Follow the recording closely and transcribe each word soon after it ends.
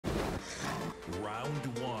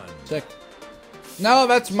Round one. Check. No,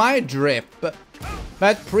 that's my drip.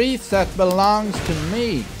 That preset belongs to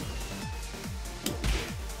me.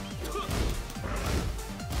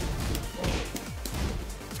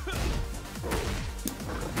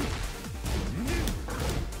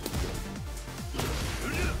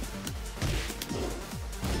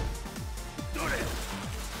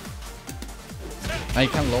 I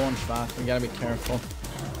can launch that. We gotta be careful.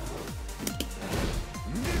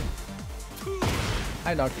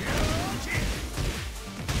 Hi, Doc.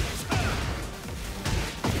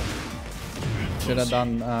 Should have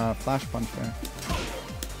done flash punch there.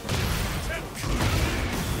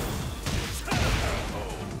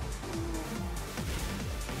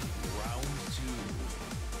 Round two.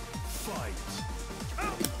 Fight.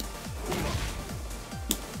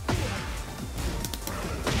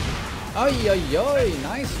 Oi, oi, oi!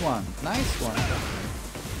 Nice one. Nice one.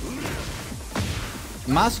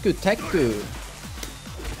 Masku Teku.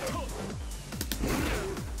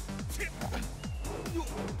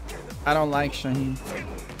 I don't like Shaheen.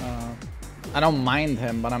 I don't mind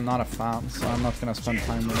him, but I'm not a fan, so I'm not gonna spend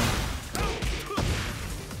time with him.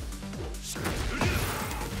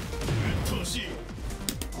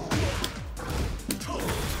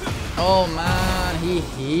 Oh man, he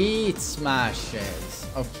heat smashes.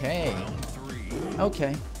 Okay.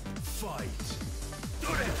 Okay.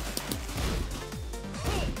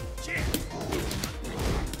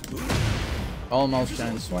 Almost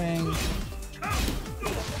giant swing.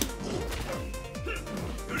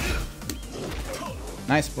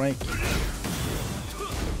 Nice break.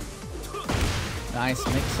 Nice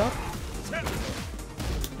mix up.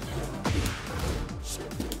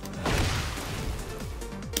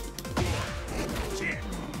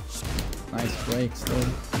 Nice break still.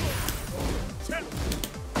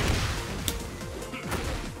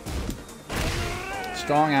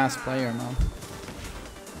 Strong ass player, man.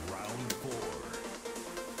 Round four.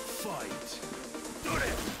 Fight.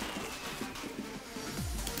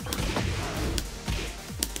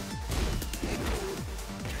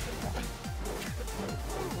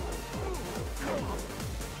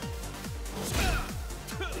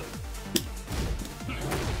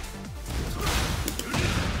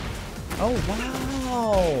 Oh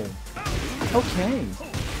wow! Okay.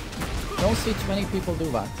 Don't see too many people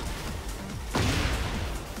do that.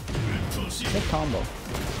 Good combo.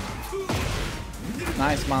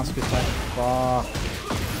 Nice mouse attack. Fuck.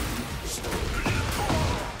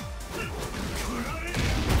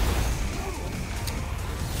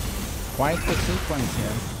 Quite the sequence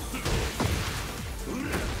here.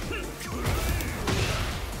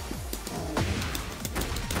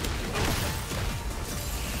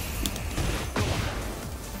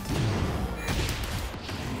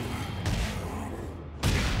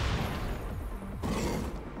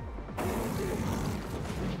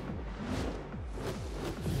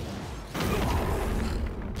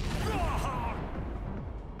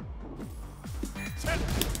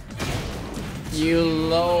 You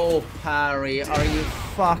low parry, are you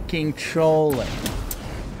fucking trolling?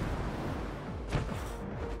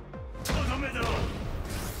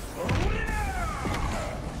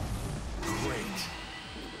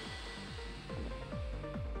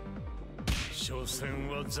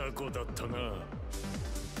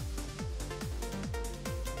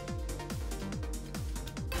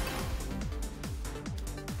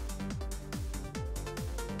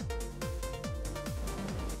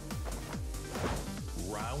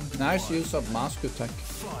 Nice use of mask attack.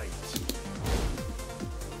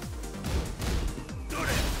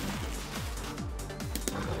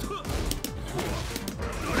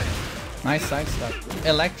 Nice sidestep.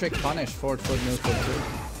 Electric punish forward foot neutral too.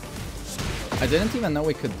 I didn't even know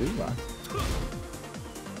we could do that.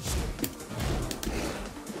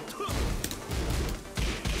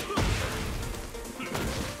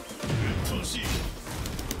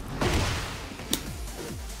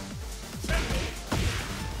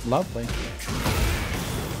 Lovely.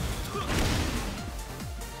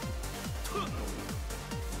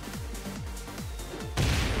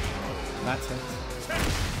 That's it.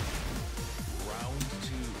 Round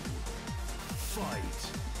two. Fight.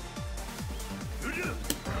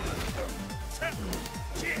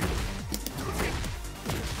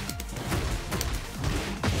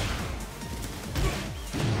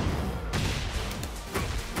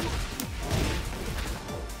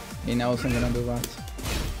 He knows I'm gonna do that.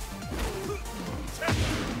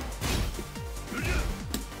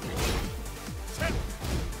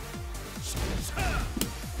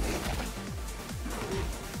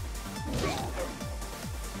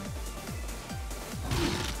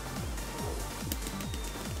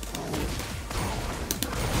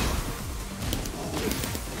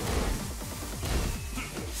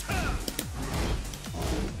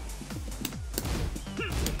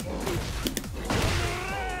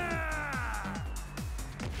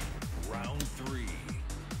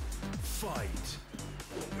 Fight.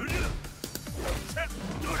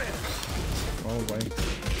 Oh wait.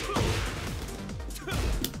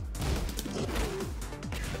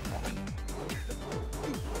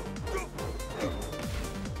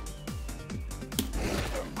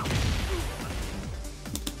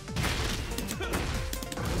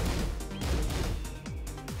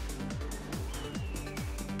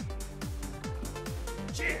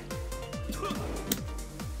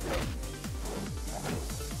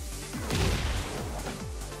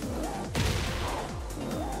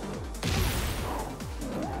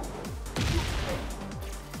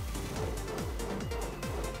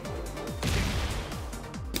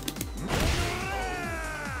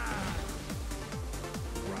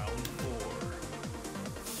 Round 4.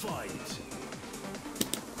 Fight.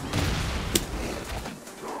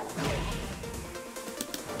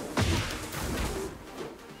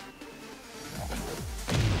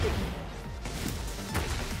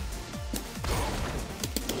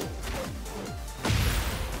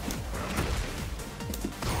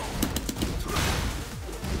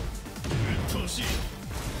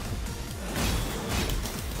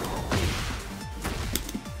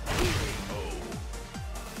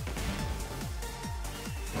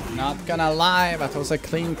 Not gonna lie, that was a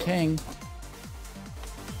clean king.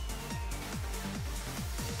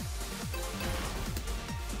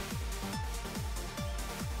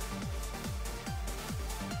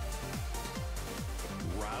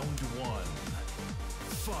 Round 1.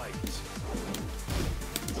 Fight.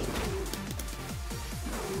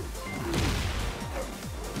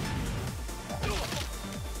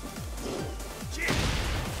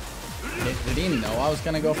 Did he know I was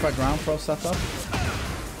gonna go for a ground throw setup?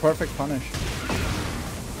 Perfect punish.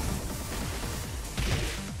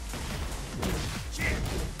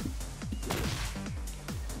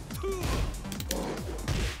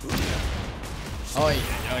 Oi,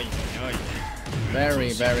 oi, oi.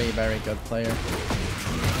 Very, very, very good player.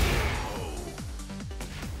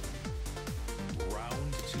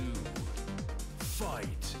 Round 2.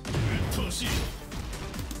 Fight.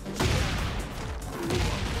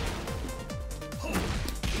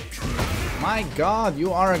 My god,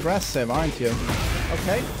 you are aggressive, aren't you?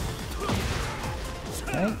 Okay.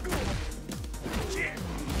 Okay.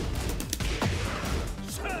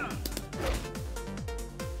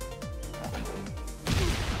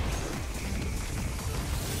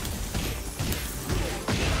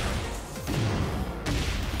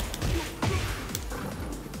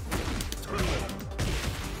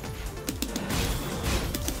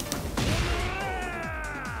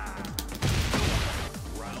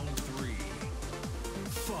 Round 3.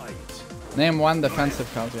 Fight. Name one defensive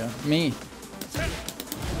Kazuya. Me.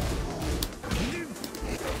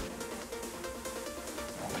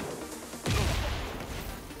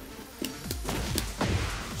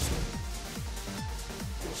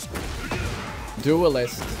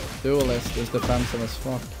 Duelist. Duelist is defensive as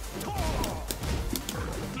fuck.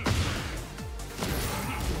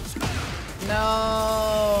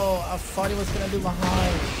 No! I thought he was gonna do my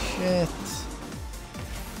high. Shit.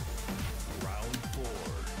 Round 4.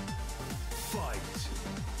 Fight.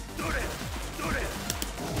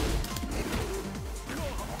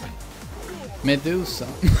 Medusa.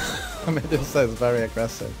 Medusa is very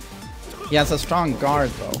aggressive. He has a strong guard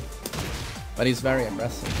though. But he's very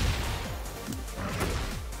aggressive.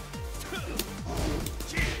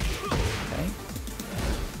 Okay.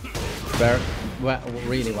 Very, well,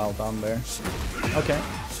 really well done there. Okay.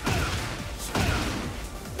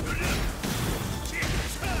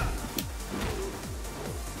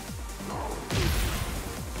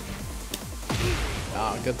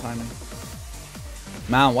 Ah, good timing.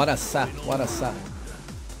 Man, what a set. What a set.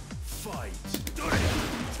 Fight.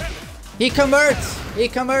 He converts! He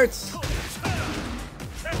converts!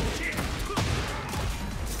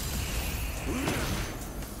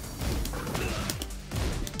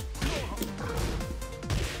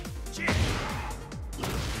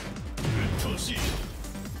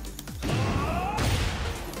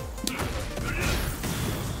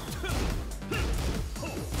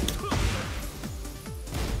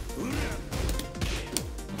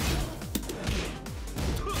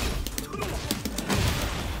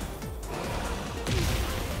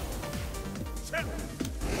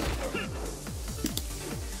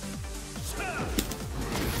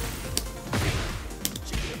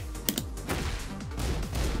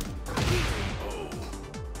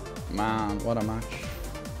 Man, what a match.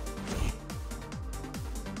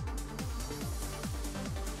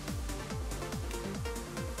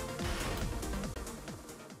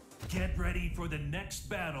 Get ready for the next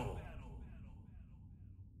battle.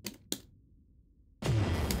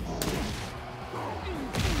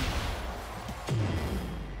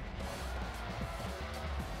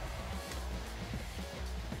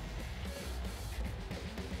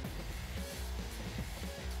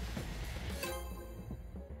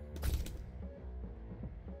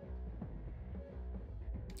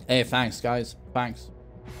 Hey, thanks, guys. Thanks.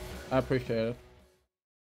 I appreciate it.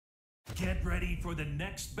 Get ready for the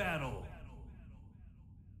next battle.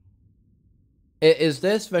 Is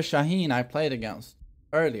this the Shaheen I played against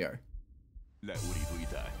earlier?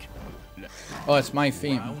 Oh, it's my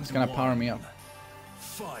theme. It's gonna power me up.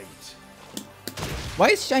 Fight. Why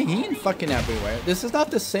is Shaheen fucking everywhere? This is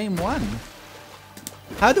not the same one.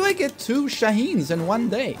 How do I get 2 Shaheens in one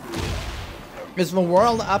day? Is the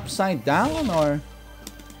world upside down or?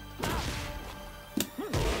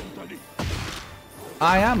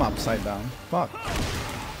 I am upside down. Fuck.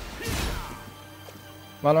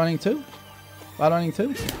 Valoring 2? Valoring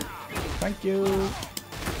 2? Thank you.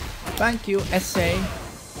 Thank you, SA.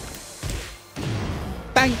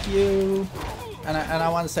 Thank you. And I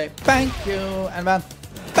want to say thank you. And then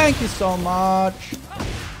thank you so much.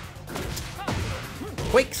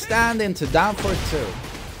 Quick stand into down for 2.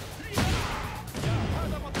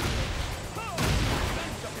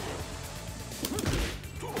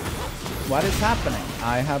 What is happening?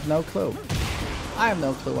 I have no clue. I have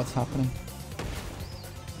no clue what's happening.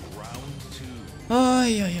 Round 2.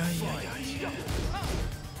 Ay, ay, ay, ay, ay.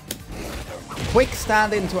 Quick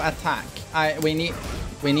stand into attack. We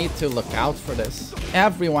need to look out for this.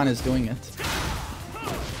 Everyone is doing it.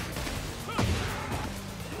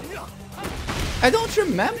 I don't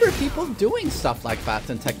remember people doing stuff like that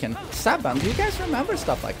in Tekken 7. Do you guys remember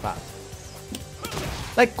stuff like that?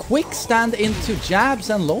 Like quick stand into jabs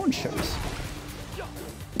and launchers.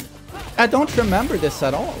 I don't remember this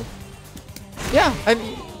at all. Yeah,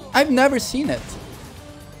 I've never seen it.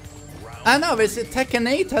 I know, Tekken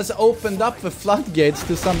 8 has opened up the floodgates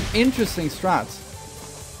to some interesting strats.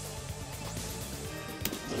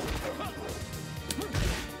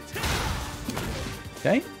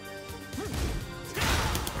 Okay.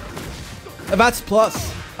 That's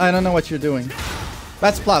plus. I don't know what you're doing.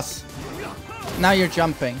 That's plus. Now you're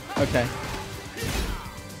jumping. Okay.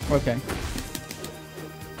 Okay.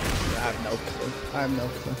 I have no clue. I have no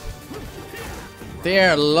clue.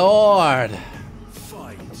 Dear Lord.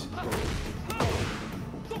 Fight.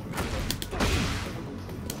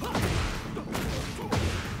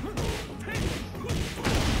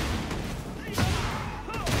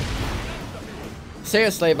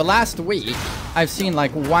 Seriously, the last week, I've seen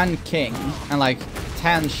like 1 king and like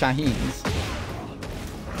 10 Shaheens.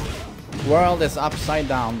 World is upside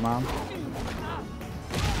down, man.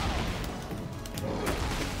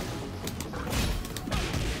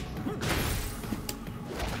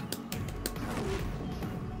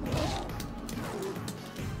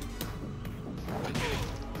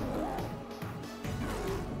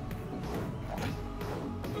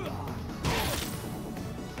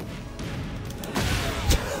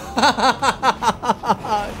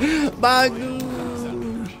 Bagus.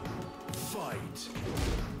 Fight.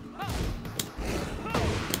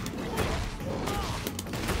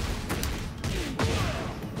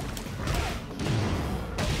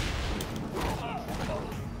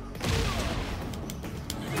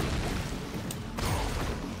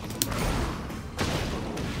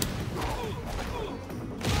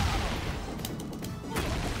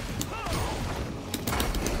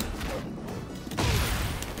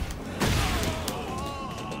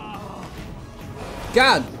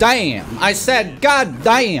 God damn. I said god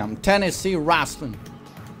damn. Tennessee wrestling.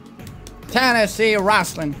 Tennessee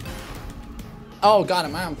wrestling. Oh god,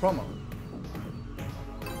 am I on promo?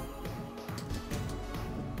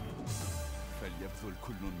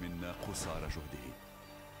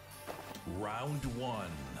 Round 1.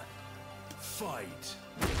 Fight.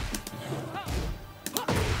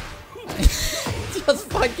 Just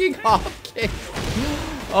fucking hop kick.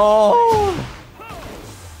 Oh.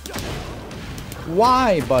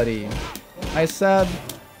 Why, buddy? I said,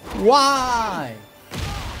 why?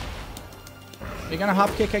 You gonna hop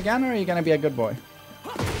kick again, or are you gonna be a good boy?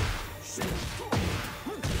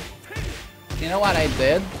 You know what I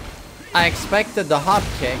did? I expected the hop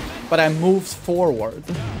kick, but I moved forward.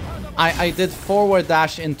 I did forward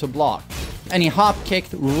dash into block, and he hop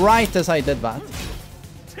kicked right as I did that.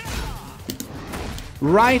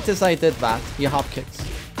 Right as I did that, he hop kicks.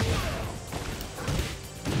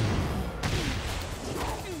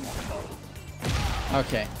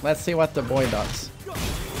 Okay, let's see what the boy does.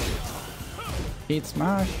 Heat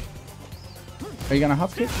smash. Are you gonna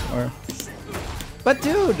hop kick or? But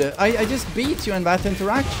dude, I just beat you in that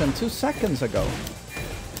interaction 2 seconds ago.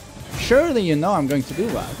 Surely you know I'm going to do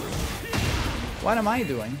that. What am I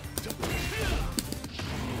doing?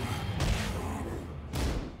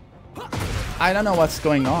 I don't know what's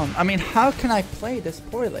going on. I mean, how can I play this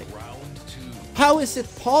poorly? How is it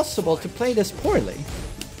possible to play this poorly?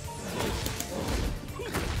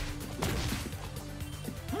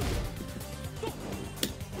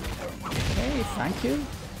 Thank you.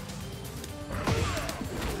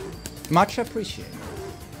 Much appreciated.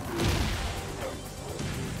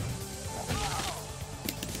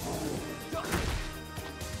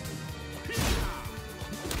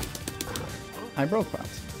 I broke that.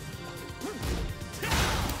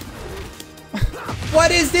 What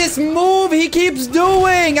is this move he keeps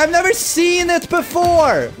doing? I've never seen it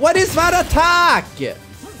before. What is that attack?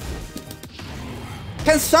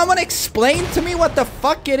 Can someone explain to me what the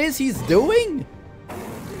fuck it is he's doing?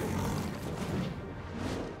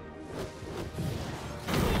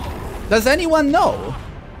 Does anyone know?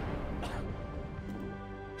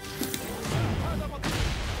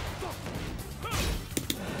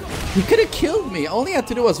 He could have killed me. All he had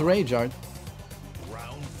to do was rage art.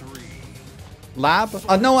 Round 3. Lab?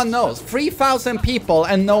 No one knows. 3,000 people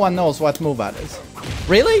and no one knows what move that is.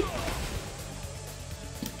 Really?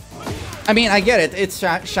 I mean, I get it. It's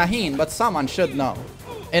Shaheen, but someone should know.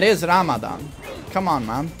 It is Ramadan. Come on,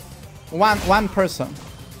 man. One person.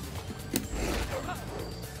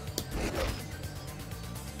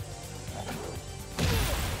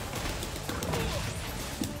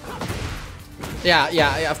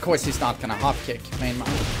 Yeah, of course he's not gonna hop kick, main man.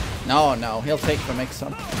 No, he'll take the mix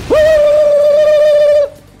up.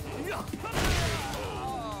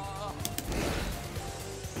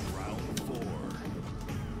 Round 4.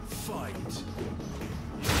 Fight.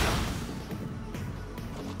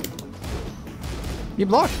 He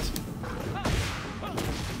blocked.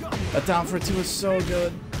 That down for 2 is so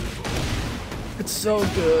good. It's so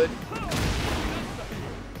good.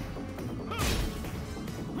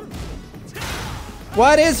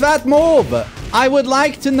 What is that move? I would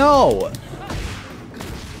like to know.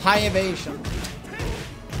 High evasion.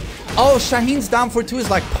 Oh, Shaheen's down for 2 is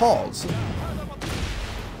like Paul's.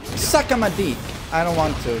 Suck him a dick. I don't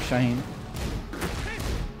want to, Shaheen.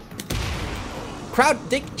 Crowd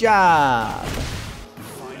dick job.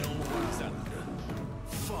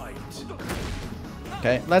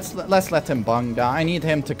 Okay, let's let him bung down. I need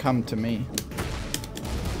him to come to me.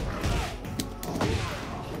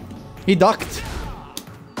 He ducked.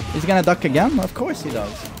 He's gonna duck again? Of course he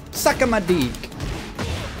does. Suck him a dick.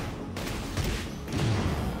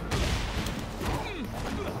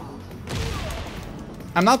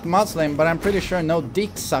 I'm not Muslim, but I'm pretty sure no dick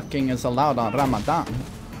sucking is allowed on Ramadan.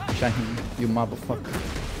 Shaheen, you motherfucker.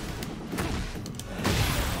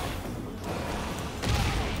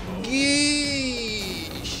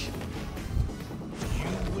 Geesh.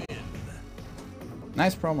 You win.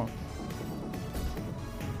 Nice promo.